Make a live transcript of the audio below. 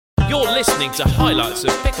You're listening to highlights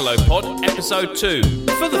of Piccolo Pod Episode 2.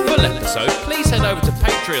 For the full episode, please head over to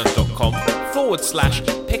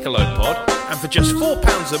patreon.com/PiccoloPod, and for just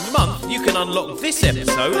 £4 a month, you can unlock this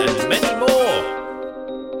episode and many more.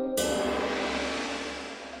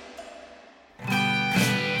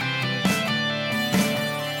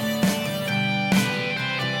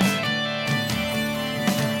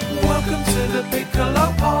 Welcome to the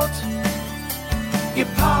Piccolo Pod. You're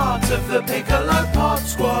part of the Piccolo Pod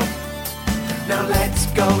squad. Now let's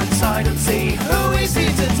go inside and see who is here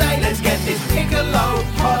today. Let's get this Piccolo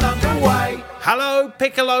Pod underway. Hello,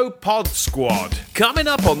 Piccolo Pod Squad. Coming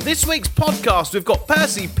up on this week's podcast, we've got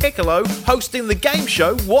Percy Piccolo hosting the game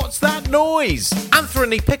show What's That Noise?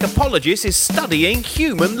 Anthony Pickapologist is studying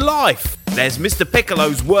human life. There's Mr.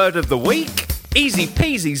 Piccolo's Word of the Week. Easy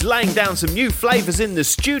Peasy's laying down some new flavours in the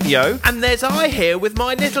studio, and there's I here with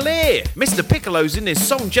my little ear. Mr. Piccolo's in his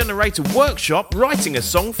song generator workshop writing a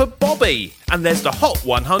song for Bobby. And there's the Hot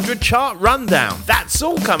 100 chart rundown. That's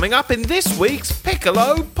all coming up in this week's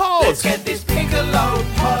Piccolo Pod. Let's get this Piccolo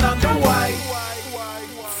Pod underway.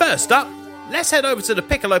 First up, let's head over to the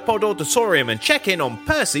Piccolo Pod Auditorium and check in on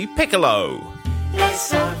Percy Piccolo.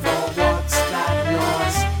 It's time for What's That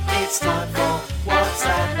Noise? It's time for What's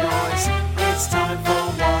That Noise? It's time for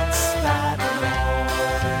What's That Noise?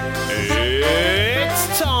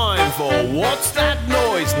 It's time for What's That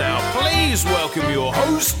Noise now. Please welcome your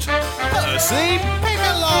host, Percy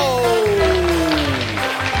Piccolo.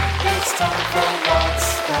 It's time for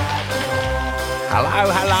What's That Noise?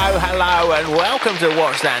 Hello, and welcome to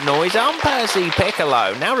What's That Noise? I'm Percy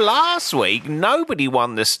Piccolo. Now, last week, nobody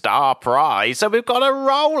won the star prize, so we've got a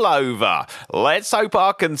rollover. Let's hope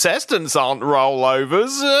our contestants aren't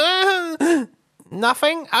rollovers.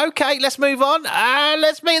 Nothing? Okay, let's move on.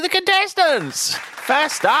 Let's meet the contestants.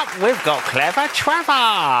 First up, we've got Clever Trevor.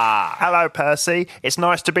 Hello, Percy. It's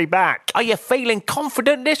nice to be back. Are you feeling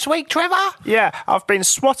confident this week, Trevor? Yeah, I've been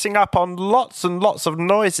swatting up on lots and lots of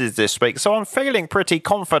noises this week, so I'm feeling pretty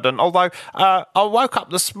confident, although I woke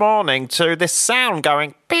up this morning to this sound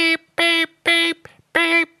going beep, beep, beep,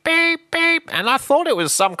 beep, beep, beep, and I thought it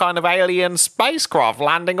was some kind of alien spacecraft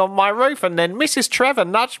landing on my roof, and then Mrs. Trevor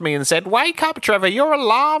nudged me and said, "Wake up, Trevor, your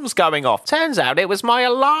alarm's going off." Turns out it was my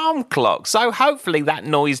alarm clock, so hopefully that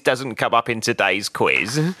noise doesn't come up in today's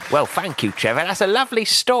quiz. Well, thank you, Trevor. That's a lovely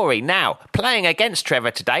story. Now, playing against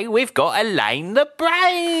Trevor today, we've got Elaine the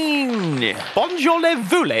Brain. Bonjour les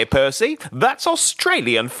voulez, Percy. That's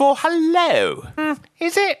Australian for hello.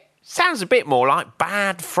 Is it? Sounds a bit more like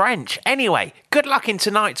bad French. Anyway, good luck in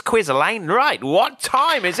tonight's quiz, Elaine. Right, what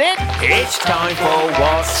time is it? It's time for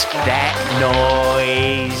What's That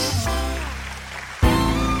Noise?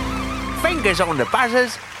 Fingers on the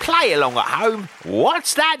buzzers, play along at home.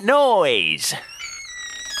 What's that noise?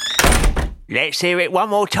 Let's hear it one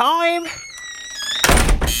more time.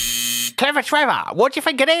 Clever Trevor, what do you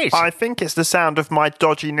think it is? I think it's the sound of my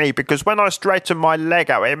dodgy knee, because when I straighten my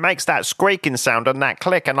leg out, it makes that squeaking sound and that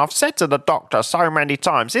click, and I've said to the doctor so many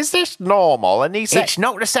times, is this normal? And he said... It's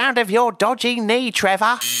not the sound of your dodgy knee,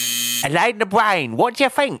 Trevor. Elaine the Brain, what do you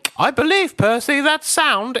think? I believe, Percy, that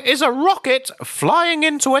sound is a rocket flying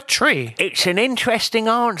into a tree. It's an interesting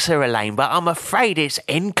answer, Elaine, but I'm afraid it's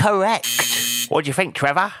incorrect. What do you think,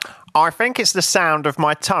 Trevor? I think it's the sound of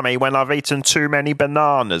my tummy when I've eaten too many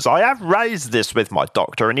bananas. I have raised this with my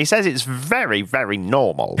doctor, and he says it's very, very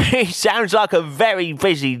normal. He sounds like a very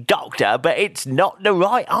busy doctor, but it's not the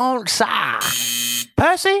right answer.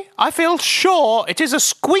 Percy, I feel sure it is a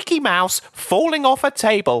squeaky mouse falling off a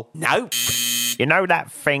table. Nope. You know that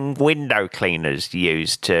thing window cleaners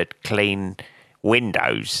use to clean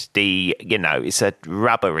windows? It's a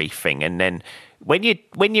rubbery thing, and then... When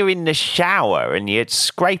you're in the shower and you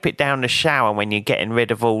scrape it down the shower when you're getting rid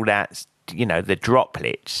of all that, the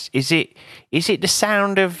droplets, is it the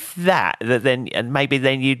sound of that then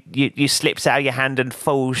you slips out of your hand and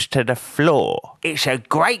falls to the floor? It's a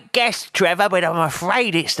great guess, Trevor, but I'm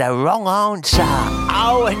afraid it's the wrong answer.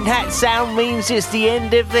 Oh, and that sound means it's the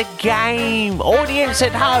end of the game. Audience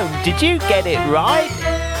at home, did you get it right?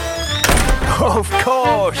 Of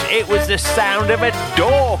course, it was the sound of a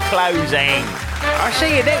door closing. I'll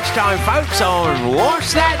see you next time, folks, on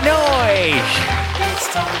What's That Noise?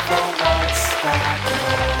 It's time for What's That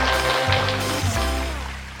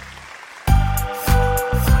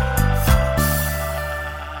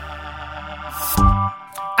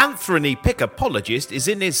Noise? Anthony Pickapologist is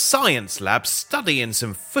in his science lab studying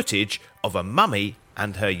some footage of a mummy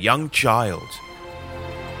and her young child.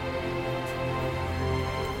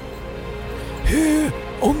 Here,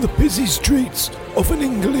 on the busy streets of an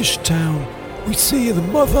English town, we see the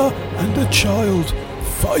mother and a child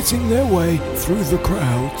fighting their way through the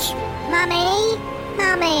crowds. Mummy!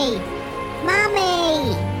 Mummy!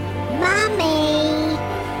 Mummy! Mummy!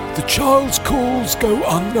 The child's calls go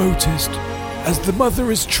unnoticed as the mother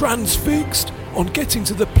is transfixed on getting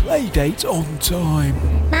to the playdate on time.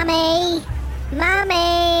 Mummy!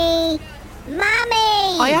 Mummy!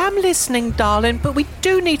 Mummy! I am listening, darling, but we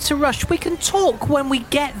do need to rush. We can talk when we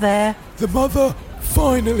get there. The mother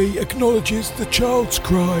finally acknowledges the child's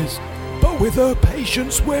cries, but with her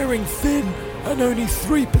patience wearing thin and only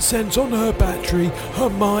 3% on her battery, her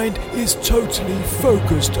mind is totally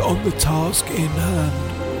focused on the task in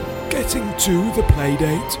hand, getting to the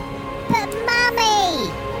playdate. But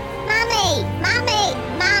Mummy! Mummy! Mummy!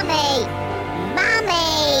 Mummy!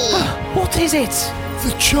 Mummy! What is it?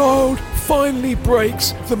 The child finally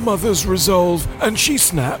breaks the mother's resolve and she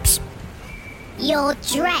snaps. Your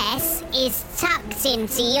dress is tucked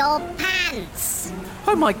into your pants.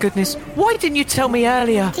 Oh my goodness, why didn't you tell me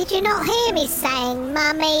earlier? Did you not hear me saying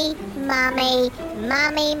Mummy, Mummy,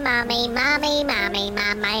 Mummy, Mummy, Mummy, Mummy, Mummy,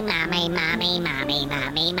 Mummy, Mummy, Mummy,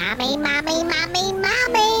 Mummy, Mummy, Mummy, Mummy,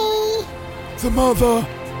 Mummy? The mother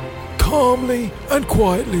calmly and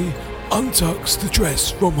quietly untucks the dress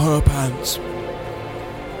from her pants.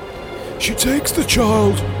 She takes the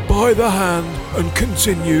child by the hand and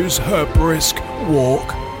continues her brisk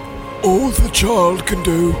walk. All the child can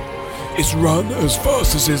do is run as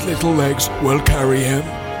fast as his little legs will carry him.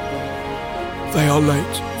 They are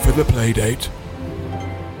late for the playdate.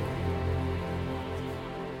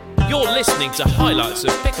 You're listening to highlights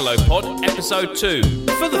of Piccolo Pod Episode 2.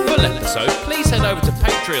 For the full episode, please head over to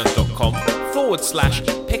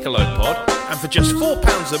patreon.com/Piccolo Pod, and for just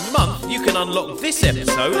 £4 a month, you can unlock this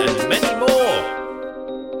episode and many more.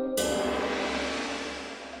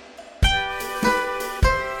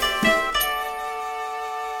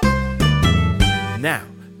 Now,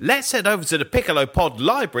 let's head over to the Piccolo Pod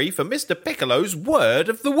library for Mr. Piccolo's Word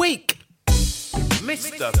of the Week.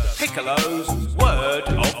 Mr. Piccolo's Word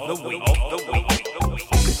of the Week.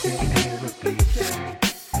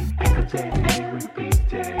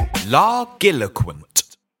 Largiloquent.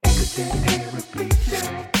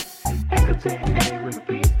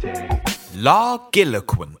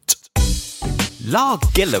 Largiloquent.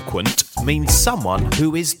 Largiloquent means someone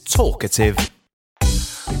who is talkative.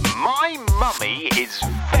 My mummy is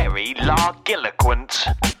very largiloquent.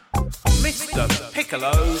 Mr.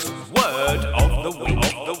 Piccolo's Word of the Week.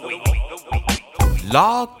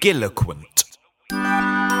 Largiloquent.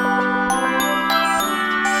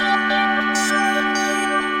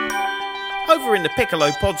 Over in the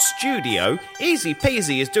Piccolo Pod studio, Easy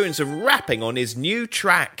Peasy is doing some rapping on his new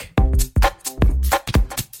track.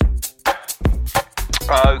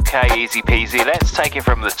 Okay, easy peasy, let's take it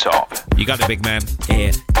from the top. You got it, big man.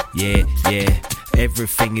 Yeah.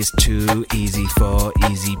 Everything is too easy for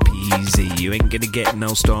easy peasy. You ain't gonna get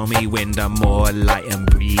no stormy wind, I'm more light and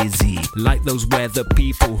breezy. Like those weather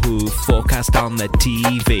people who forecast on the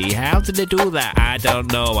TV. How did they do that? I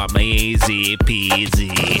don't know, I'm easy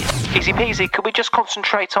peasy. Easy peasy, could we just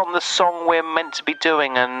concentrate on the song we're meant to be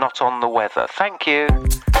doing and not on the weather? Thank you.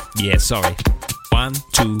 Yeah, sorry. 1,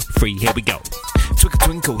 2, 3, here we go. Twinkle,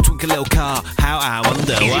 twinkle, twinkle, little car. How I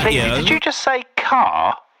wonder Easy what peasy, did you just say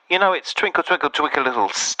car? You know, it's twinkle, twinkle, twinkle, little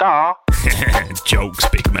star. Jokes,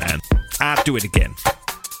 big man. I'll do it again.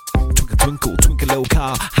 Twinkle, twinkle, twinkle, little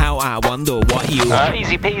car. How I wonder what you are.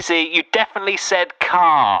 Easy peasy, you definitely said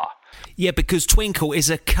car. Yeah, because twinkle is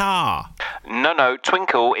a car. No,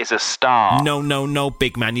 twinkle is a star. No,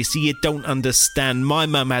 big man. You see, you don't understand. My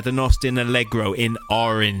mum had an Austin Allegro in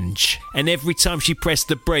orange. And every time she pressed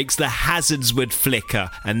the brakes, the hazards would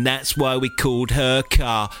flicker. And that's why we called her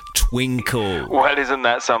car Twinkle. Well, isn't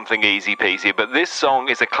that something, easy peasy? But this song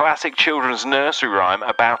is a classic children's nursery rhyme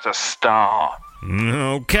about a star.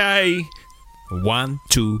 Okay. 1,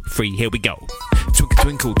 2, 3, here we go. Twinkle,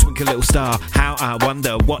 twinkle, twinkle, little star. How I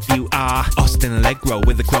wonder what you are. Austin Allegro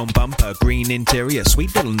with a chrome bumper, green interior,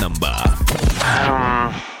 sweet little number.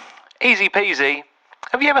 Easy peasy.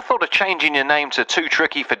 Have you ever thought of changing your name to Too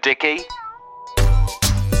Tricky for Dicky?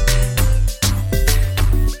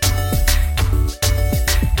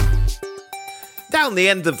 Down the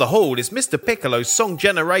end of the hall is Mr. Piccolo's song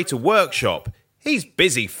generator workshop. He's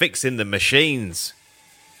busy fixing the machines.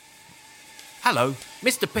 Hello,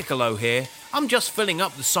 Mr. Piccolo here. I'm just filling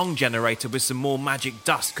up the song generator with some more magic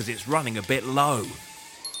dust because it's running a bit low.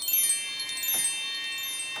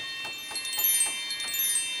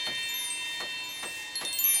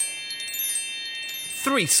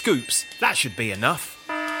 Three scoops, that should be enough.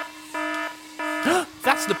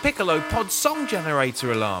 That's the Piccolo Pod song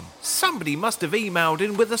generator alarm. Somebody must have emailed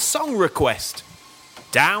in with a song request.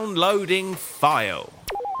 Downloading file.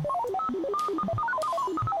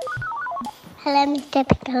 Hello, Mr.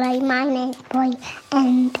 Piccolo. My name's Boy,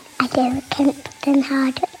 and I live at Kempston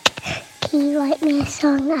Hardwick. Can you write me a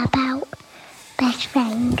song about best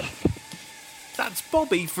friends? That's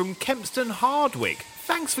Bobby from Kempston Hardwick.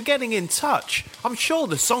 Thanks for getting in touch. I'm sure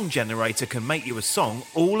the song generator can make you a song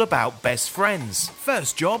all about best friends.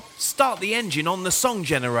 First job, start the engine on the song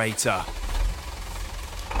generator.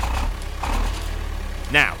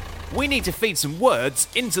 Now, we need to feed some words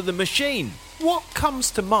into the machine. What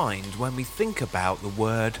comes to mind when we think about the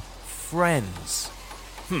word friends?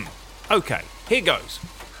 Okay, here goes.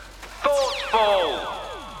 Thoughtful,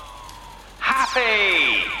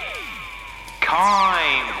 happy,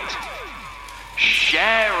 kind,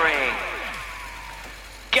 sharing,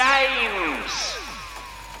 games,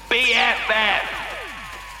 BFF.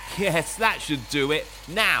 Yes, that should do it.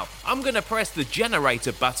 Now, I'm going to press the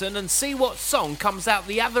generator button and see what song comes out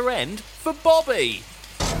the other end for Bobby.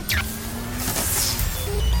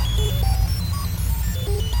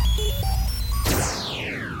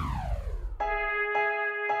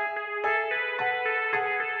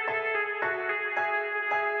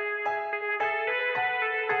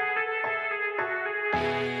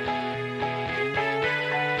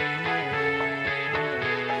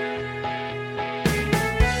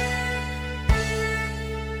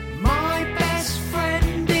 My best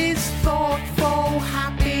friend is thoughtful,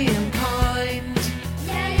 happy and kind.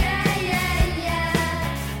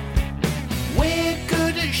 We're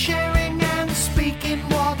good at sharing and speaking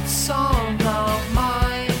what's on our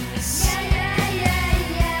minds.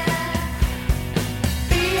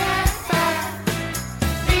 BFF,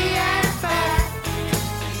 BFF,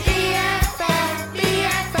 BFF, BFF,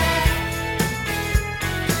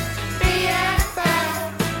 BFF,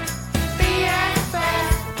 BFF,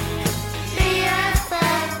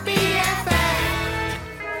 BFF, BFF.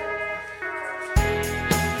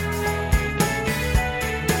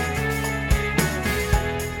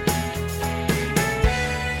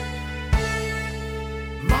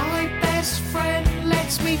 My best friend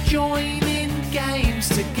lets me join in games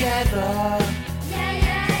together.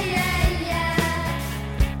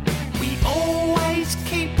 We always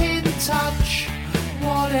keep in touch,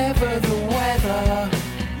 whatever the weather.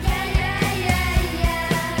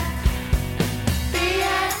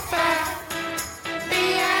 BFF,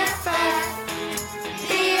 BFF,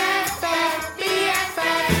 BFF,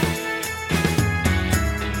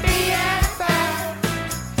 BFF, BFF,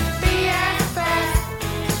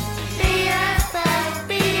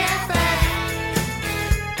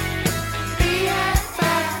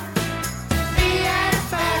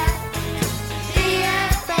 BFF,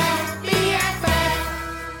 BFF, BFF,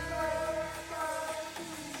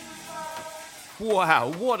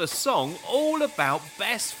 Wow, what a song all about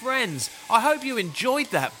best friends. I hope you enjoyed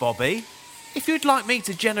that, Bobby. If you'd like me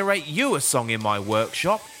to generate you a song in my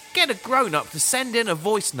workshop, get a grown-up to send in a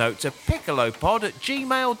voice note to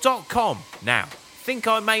piccolopod@gmail.com. Now, think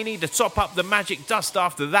I may need to top up the magic dust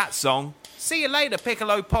after that song. See you later,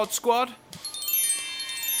 Piccolo Pod Squad.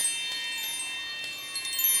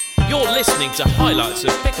 You're listening to highlights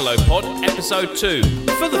of Piccolo Pod Episode 2.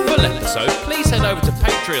 For the full episode, please head over to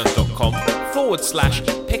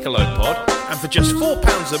patreon.com/PiccoloPod, and for just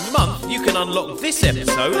 £4 a month, you can unlock this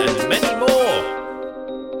episode and many more.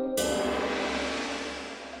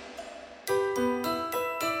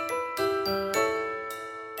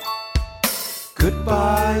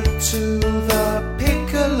 Goodbye to the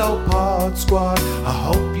Piccolo Pod Squad. I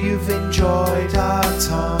hope you've enjoyed our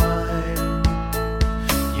time.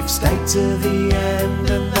 You've stayed to the end,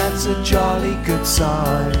 and that's a jolly good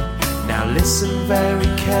sign. Now listen very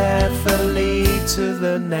carefully to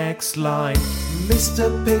the next line. Mr.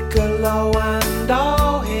 Piccolo and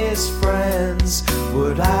all his friends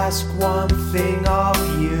would ask one thing of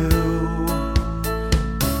you.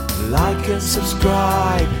 Like and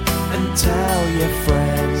subscribe and tell your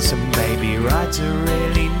friends, and maybe write a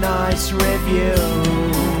really nice review.